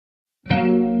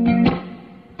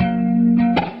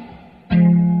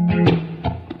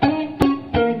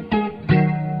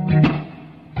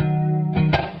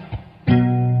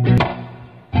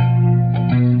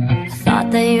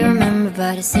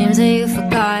it seems that you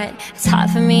forgot. It's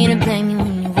hard for me to blame you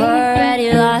when you were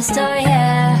already lost, oh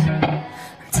yeah.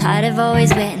 I'm tired of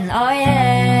always waiting, oh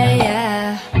yeah,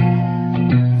 yeah.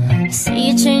 I see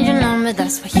you change your number,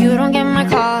 that's why you don't get my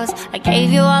calls. I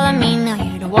gave you all of me, now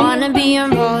you don't wanna be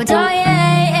involved, oh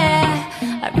yeah,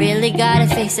 yeah. I really gotta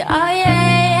face it, oh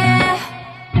yeah, yeah.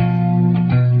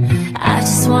 I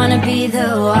just wanna be the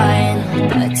one,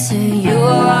 but to you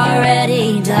are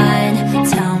already done.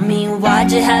 Tell me,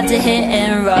 why'd you have to hit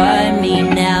and run me?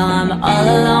 Now I'm all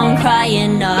alone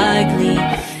crying ugly.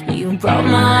 You broke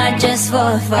my heart just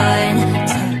for fun,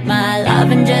 took my love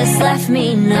and just left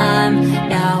me numb.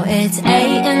 Now it's 8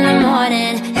 in the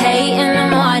morning, 8 in the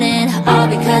morning, all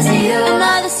because of you.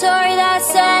 Another story that's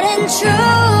sad and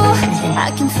true.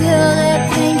 I can feel the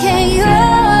pain, can you?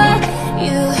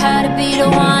 You had to be the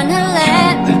one to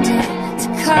let me down, to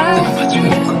cut me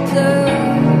through.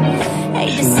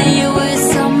 Hate to see you with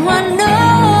someone new.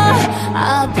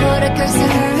 I'll put a curse to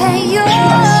her and you.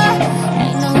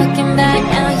 Ain't no looking back,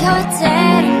 now you're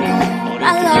dead and gone.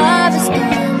 My love is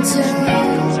gone too.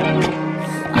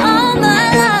 All my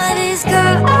love is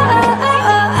gone.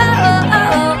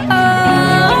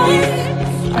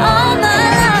 All my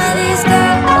love is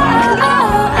gone.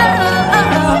 All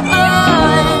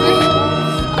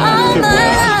my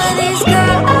love is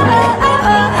gone.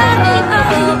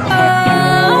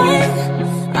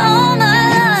 All my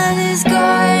love is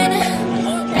gone.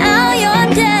 Now you're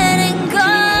dead and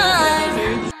gone.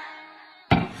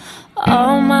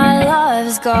 All my love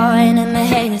is gone, and the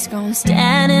hate is gone.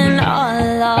 Standing all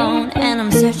alone, and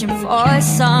I'm searching for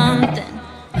something,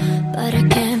 but I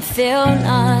can't feel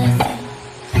nothing.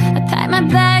 I pack my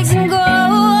bags and go.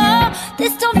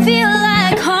 This don't feel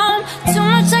like home. Too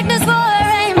much darkness for a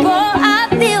rainbow. I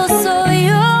feel so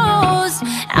used.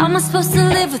 How am I supposed to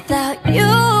live without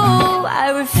you?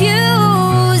 I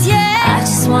refuse, yeah. I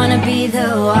just wanna be the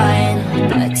one,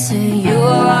 but to you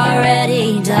are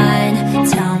already done.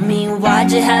 Tell me,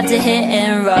 why'd you have to hit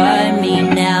and run me?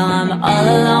 Now I'm all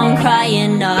alone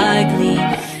crying ugly.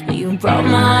 You broke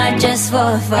my heart just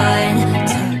for fun,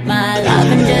 took my love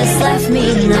and just left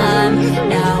me numb.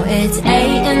 Now it's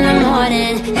 8 in the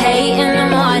morning, 8 in the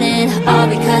morning, all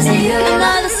because of you.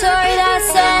 Another story that's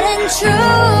sad and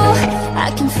true. I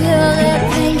can feel the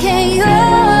pain.